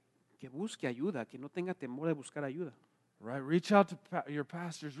que busque ayuda, que no tenga temor de buscar ayuda. Right? Reach out to your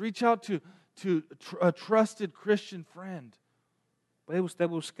pastors. Reach out to a trusted Christian friend. Puede usted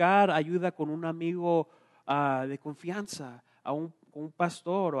buscar ayuda con un amigo de confianza, con un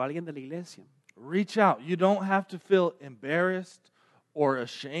pastor o alguien de la iglesia. Reach out. You don't have to feel embarrassed or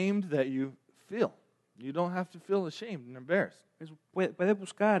ashamed that you feel. You don't have to feel ashamed and embarrassed. Puede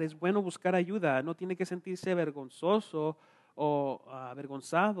buscar, es bueno buscar ayuda. No tiene que sentirse vergonzoso o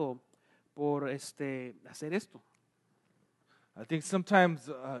avergonzado por hacer esto. I think sometimes,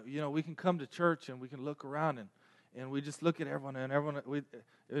 we can come to church and we can look around and we just look at everyone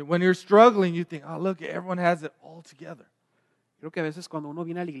when you're struggling, you think, oh, look, everyone has it all together. Creo que a veces cuando uno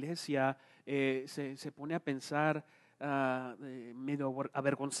viene a la iglesia se pone a pensar medio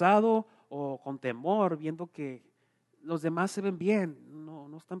avergonzado o con temor, viendo que los demás se ven bien,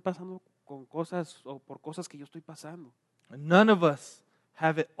 no están pasando con cosas o por cosas que yo estoy pasando. None of us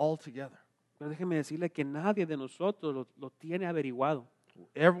have it all together. Pero déjeme decirle que nadie de nosotros lo tiene averiguado.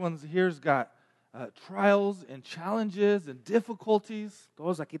 Everyone here's got trials and challenges and difficulties.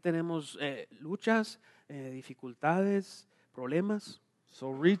 Todos aquí tenemos luchas, dificultades, problemas.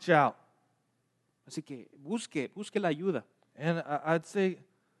 So reach out. Así que busque la ayuda. And I'd say,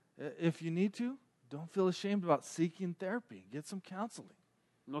 if you need to, don't feel ashamed about seeking therapy. Get some counseling.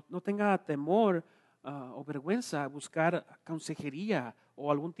 No tenga temor o vergüenza buscar consejería o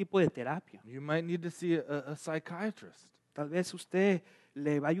algún tipo de terapia. You might need to see a psychiatrist. Tal vez usted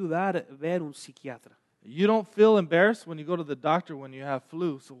le va a ayudar a ver un psiquiatra. You don't feel embarrassed when you go to the doctor when you have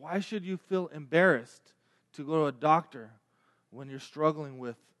flu, so why should you feel embarrassed to go to a doctor when you're struggling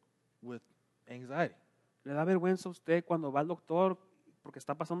with anxiety? ¿Le da vergüenza a usted cuando va al doctor porque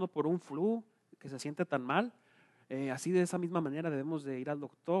está pasando por un flu, que se siente tan mal? Así de esa misma manera debemos de ir al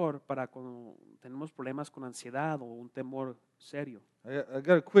doctor para cuando tenemos problemas con ansiedad o un temor serio. I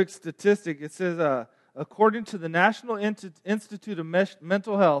got a quick statistic. It says, according to the National Institute of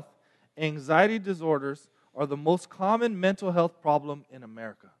Mental Health, anxiety disorders are the most common mental health problem in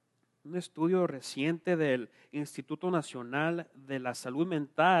America. Un estudio reciente del Instituto Nacional de la Salud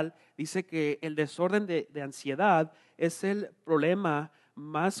Mental dice que el desorden de ansiedad es el problema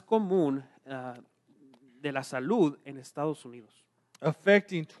más común de la salud en Estados Unidos.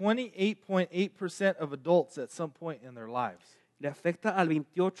 affecting 28.8% of adults at some point in their lives. Le afecta al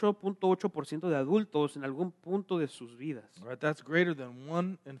 28.8% de adultos en algún punto de sus vidas. Right, that's greater than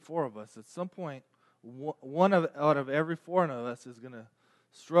 1 in 4 of us. At some point, out of every 4 of us is going to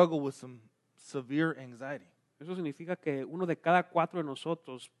struggle with some severe anxiety. Eso significa que uno de cada 4 de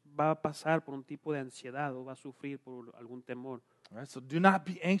nosotros va a pasar por un tipo de ansiedad o va a sufrir por algún temor. All right, so do not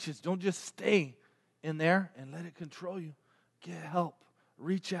be anxious. Don't just stay in there and let it control you. Get help.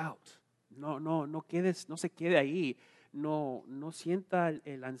 Reach out. No se quede ahí. No sienta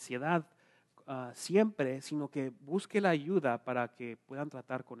la ansiedad siempre, sino que busque la ayuda para que puedan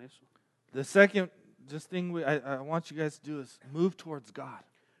tratar con eso. The second thing I want you guys to do is move towards God.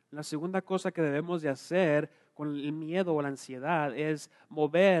 La segunda cosa que debemos de hacer con el miedo o la ansiedad es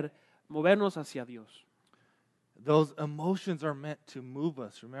movernos hacia Dios. Those emotions are meant to move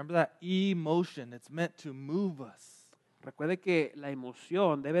us. Remember that emotion, it's meant to move us. Recuerde que la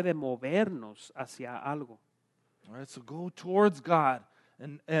emoción debe de movernos hacia algo. All right, so go towards God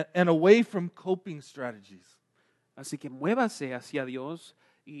and away from coping strategies. Así que muévase hacia Dios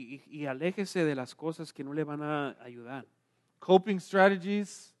y aléjese de las cosas que no le van a ayudar. Coping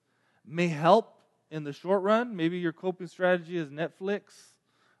strategies may help in the short run. Maybe your coping strategy is Netflix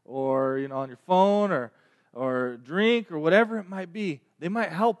or on your phone or drink or whatever it might be. They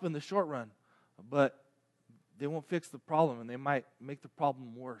might help in the short run, but they won't fix the problem and they might make the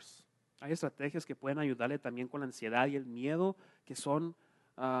problem worse. Hay estrategias que pueden ayudarle también con la ansiedad y el miedo que son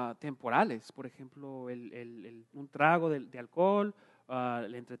temporales. Por ejemplo, un trago de alcohol,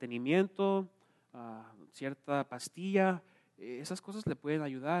 el entretenimiento, cierta pastilla. Esas cosas le pueden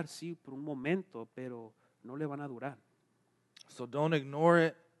ayudar, sí, por un momento, pero no le van a durar. So don't ignore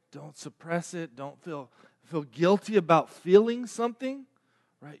it. Don't suppress it. Don't feel guilty about feeling something.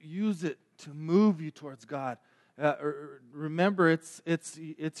 Right? Use it to move you towards God. Remember, it's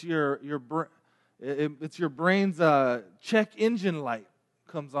your brain's check engine light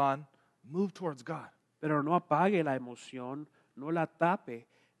comes on. Move towards God. Pero no apague la emoción, no la tape.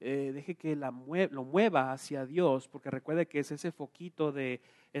 Deje que lo mueva hacia Dios, porque recuerde que es ese foquito del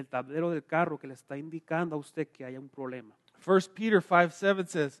tablero del carro que le está indicando a usted que hay un problema. 1 Peter 5:7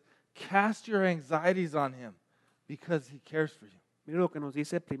 says, "Cast your anxieties on him, because he cares for you." Mire lo que nos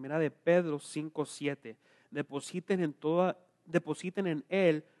dice Primera de Pedro 5:7. Depositen en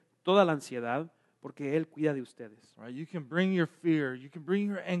él toda la ansiedad, porque él cuida de ustedes. Right? You can bring your fear, you can bring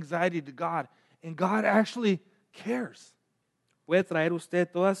your anxiety to God, and God actually cares. Puede traer usted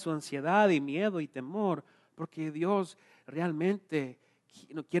toda su ansiedad y miedo y temor, porque Dios realmente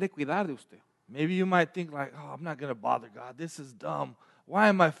quiere cuidar de usted. Maybe you might think like, "Oh, I'm not going to bother God. This is dumb. Why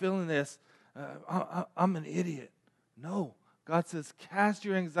am I feeling this? I'm an idiot." No, God says, "Cast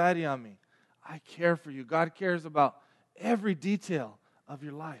your anxiety on me. I care for you." God cares about every detail of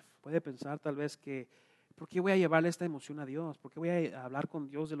your life. Puede pensar tal vez que, ¿por qué voy a llevarle esta emoción a Dios? ¿Por qué voy a hablar con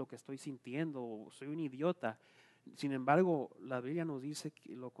Dios de lo que estoy sintiendo? Soy un idiota. Sin embargo, la Biblia nos dice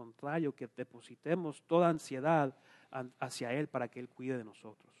lo contrario, que depositemos toda ansiedad hacia Él para que Él cuide de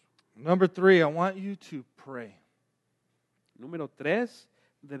nosotros. Number 3, I want you to pray. Número 3,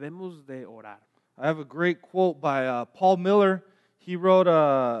 debemos de orar. I have a great quote by Paul Miller. He wrote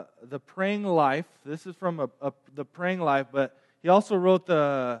The Praying Life. This is from The Praying Life, but he also wrote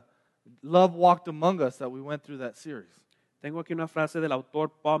the Love Walked Among Us that we went through that series. Tengo aquí una frase del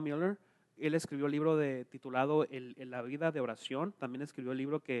autor Paul Miller. Él escribió el libro titulado La vida de oración. También escribió el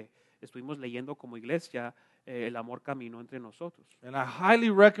libro que estuvimos leyendo como iglesia, El amor caminó entre nosotros. And I highly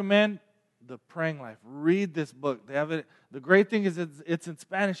recommend The Praying Life. Read this book. They have it. The great thing is it's in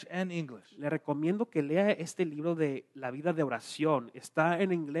Spanish and English. Le recomiendo que lea este libro de La vida de oración. Está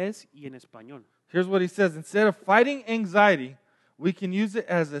en inglés y en español. Here's what he says. Instead of fighting anxiety, we can use it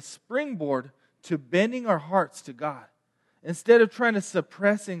as a springboard to bending our hearts to God. Instead of trying to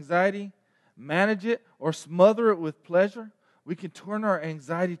suppress anxiety, manage it, or smother it with pleasure, we can turn our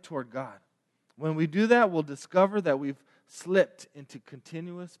anxiety toward God. When we do that, we'll discover that we've slipped into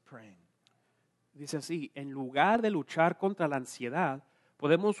continuous praying. Dice así, en lugar de luchar contra la ansiedad,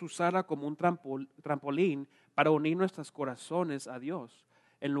 podemos usarla como un trampolín para unir nuestros corazones a Dios.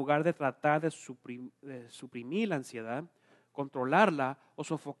 En lugar de tratar de suprimir la ansiedad, controlarla o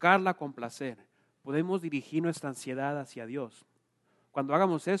sofocarla con placer, podemos dirigir nuestra ansiedad hacia Dios. Cuando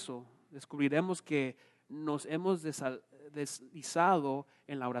hagamos eso, descubriremos que nos hemos deslizado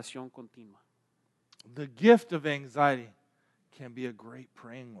en la oración continua. The gift of anxiety can be a great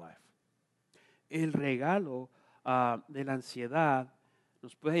praying life. el regalo de la ansiedad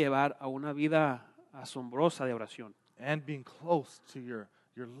nos puede llevar a una vida asombrosa de oración. and being close to your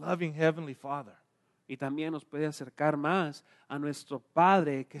loving Heavenly Father. Y también nos puede acercar más a nuestro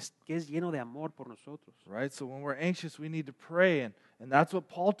Padre que es lleno de amor por nosotros. Right? So when we're anxious, we need to pray. And that's what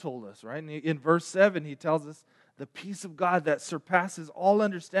Paul told us, right? In verse 7, he tells us, the peace of God that surpasses all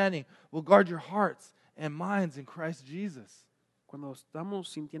understanding will guard your hearts and minds in Christ Jesus. Cuando estamos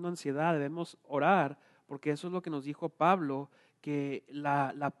sintiendo ansiedad debemos orar, porque eso es lo que nos dijo Pablo, que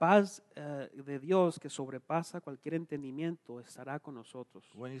la paz de Dios que sobrepasa cualquier entendimiento estará con nosotros.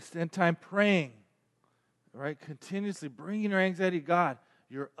 When you spend time praying, right, continuously bringing your anxiety to God,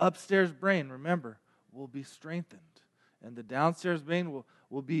 your upstairs brain, remember, will be strengthened. And the downstairs brain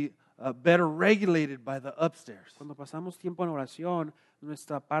will be better regulated by the upstairs. Cuando pasamos tiempo en oración,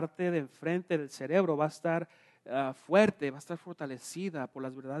 nuestra parte de enfrente del cerebro va a estar fuerte, va a estar fortalecida por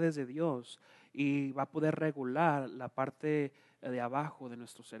las verdades de Dios y va a poder regular la parte de abajo de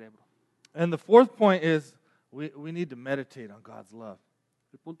nuestro cerebro. And the fourth point is we need to meditate on God's love.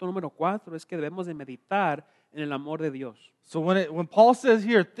 El punto número 4 es que debemos de meditar en el amor de Dios. So when Paul says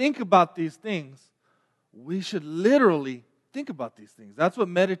here, think about these things, we should literally think about these things. That's what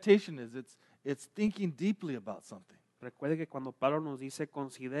meditation is. It's thinking deeply about something. Recuerde que cuando Pablo nos dice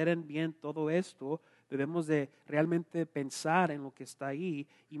consideren bien todo esto, debemos de realmente pensar en lo que está ahí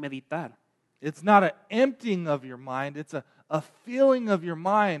y meditar. It's not an emptying of your mind. It's a filling of your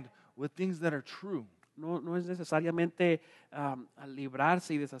mind with things that are true. No es necesariamente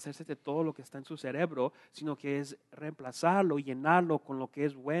librarse y deshacerse de todo lo que está en su cerebro, sino que es reemplazarlo y llenarlo con lo que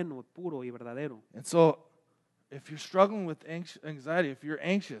es bueno, puro y verdadero. And so if you're struggling with anxiety, if you're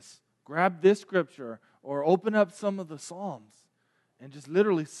anxious, grab this scripture or open up some of the Psalms and just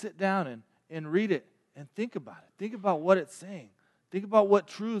literally sit down and read it and think about it. Think about what it's saying. Think about what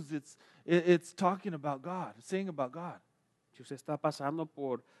truths it's talking about God, it's saying about God. Si usted está pasando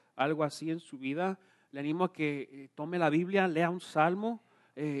por algo así en su vida, le animo a que tome la Biblia, lea un salmo,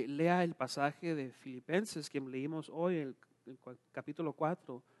 lea el pasaje de Filipenses que leímos hoy, el capítulo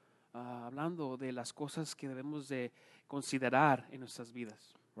 4, hablando de las cosas que debemos de considerar en nuestras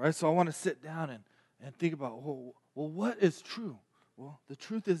vidas. Right, so I want to sit down and think about, well, what is true? Well, the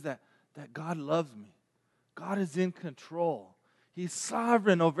truth is that God loves me. God is in control. He's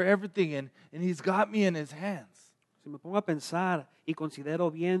sovereign over everything, and He's got me in His hands. Si me pongo a pensar y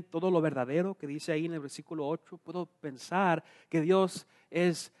considero bien todo lo verdadero que dice ahí en el versículo 8, puedo pensar que Dios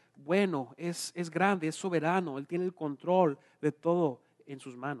es bueno, es grande, es soberano. Él tiene el control de todo en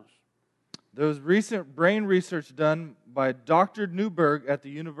sus manos. There was recent brain research done by Dr. Newberg at the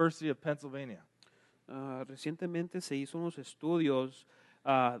University of Pennsylvania. Recientemente se hizo unos estudios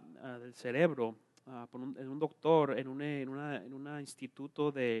del cerebro por un doctor en un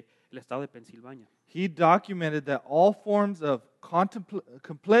instituto del estado de Pensilvania. He documented that all forms of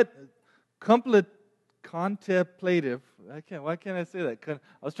contemplative, why can't I say that? I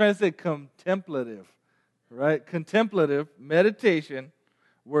was trying to say contemplative, right? Contemplative meditation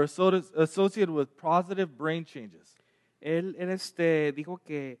were associated with positive brain changes. Él dijo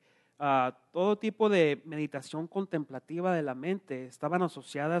que todo tipo de meditación contemplativa de la mente estaban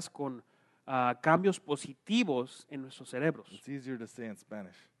asociadas con cambios positivos en nuestros cerebros. It's easier to say in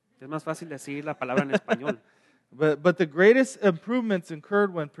Spanish. Es más fácil decir la palabra en español. But the greatest improvements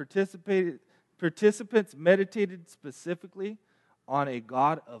occurred when participants meditated specifically on a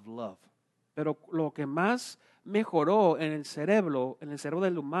God of love. Pero lo que más mejoró en el cerebro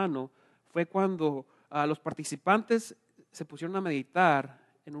del humano fue cuando los participantes se pusieron a meditar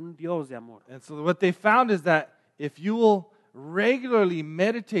en un Dios de amor. And so what they found is that if you will regularly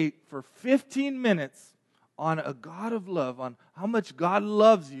meditate for 15 minutes on a God of love, on how much God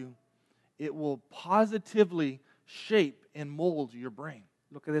loves you, it will positively shape and mold your brain.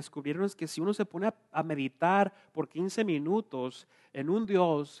 Lo que descubrieron es que si uno se pone a meditar por 15 minutos en un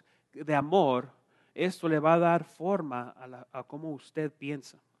Dios de amor, esto le va a dar forma a cómo usted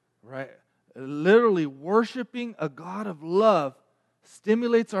piensa. Right? Literally worshiping a God of love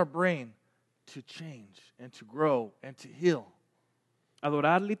stimulates our brain to change and to grow and to heal.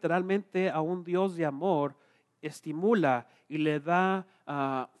 Adorar literalmente a un Dios de amor estimula y le da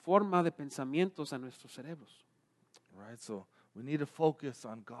forma de pensamientos a nuestros cerebros. Right? So we need to focus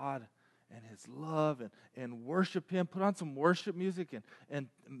on God and His love and worship Him. Put on some worship music and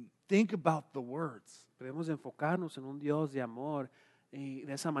think about the words. Debemos enfocarnos en un Dios de amor y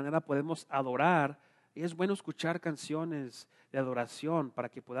de esa manera podemos adorar. Y es bueno escuchar canciones de adoración para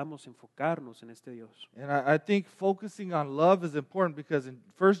que podamos enfocarnos en este Dios. And I think focusing on love is important because in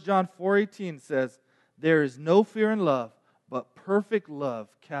 1 John 4:18 says, there is no fear in love, but perfect love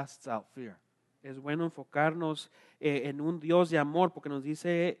casts out fear. Es bueno enfocarnos en un Dios de amor, porque nos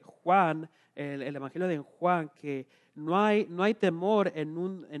dice Juan, el Evangelio de Juan, que no hay temor en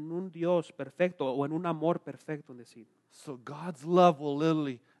un Dios perfecto o en un amor perfecto, en decir. So God's love will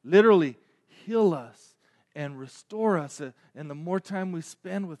literally heal us and restore us, and the more time we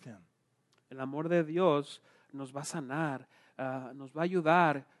spend with Him. El amor de Dios nos va a sanar, nos va a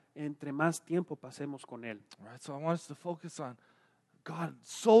ayudar entre más tiempo pasemos con Él. All right, so I want us to focus on God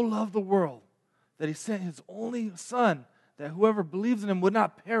so loved the world that He sent His only Son, that whoever believes in Him would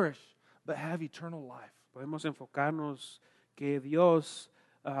not perish, but have eternal life. Podemos enfocarnos que Dios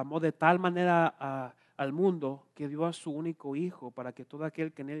amó de tal manera al mundo que dio a su único Hijo para que todo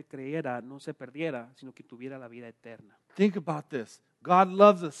aquel que en Él creyera no se perdiera, sino que tuviera la vida eterna. Think about this. God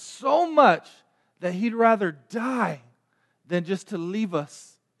loves us so much that He'd rather die than just to leave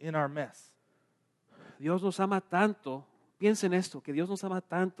us in our mess. Dios nos ama tanto, piensen esto, que Dios nos ama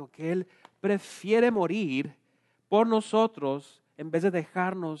tanto que Él prefiere morir por nosotros en vez de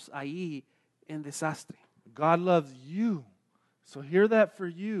dejarnos ahí en desastre. God loves you. So hear that for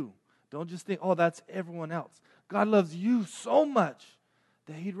you. Don't just think, oh, that's everyone else. God loves you so much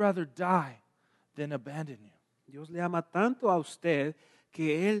that He'd rather die than abandon you. Dios le ama tanto a usted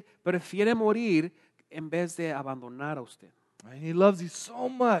que Él prefiere morir en vez de abandonar a usted. And He loves you so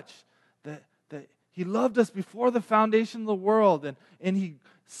much that He loved us before the foundation of the world, and He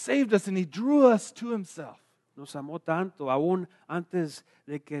saved us and He drew us to Himself. Nos amó tanto, aún antes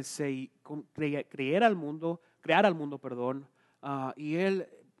de que se creara el mundo, y Él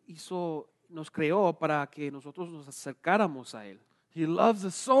nos creó para que nosotros nos acercáramos a Él. He loves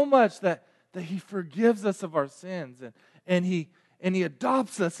us so much that He forgives us of our sins, and He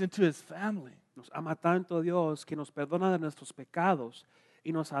adopts us into His family. Nos ama tanto Dios que nos perdona de nuestros pecados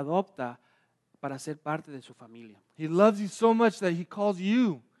y nos adopta para ser parte de su familia. He loves you so much that He calls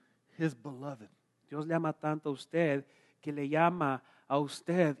you His beloved. Dios le ama tanto a usted que le llama a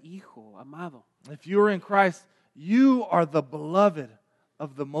usted hijo amado. If you are in Christ, you are the beloved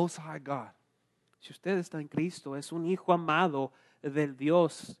of the Most High God. Si usted está en Cristo, es un hijo amado del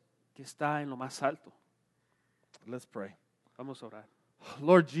Dios que está en lo más alto. Let's pray. Vamos a orar.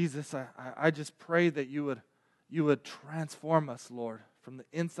 Lord Jesus, I just pray that you would transform us, Lord, from the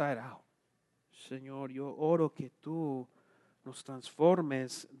inside out. Señor, yo oro que tú nos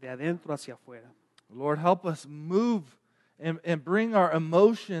transformes de adentro hacia afuera. Lord, help us move and bring our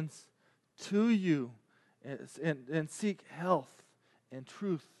emotions to you and seek health and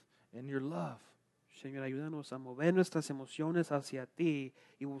truth and your love. Señor, ayúdanos a mover nuestras emociones hacia ti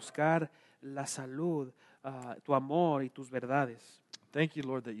y buscar la salud, tu amor y tus verdades. Thank you,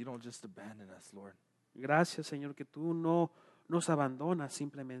 Lord, that you don't just abandon us, Lord. Gracias, Señor, que tú no nos abandonas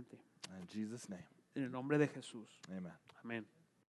simplemente. In Jesus' name, En el nombre de Jesús. amen. Amén.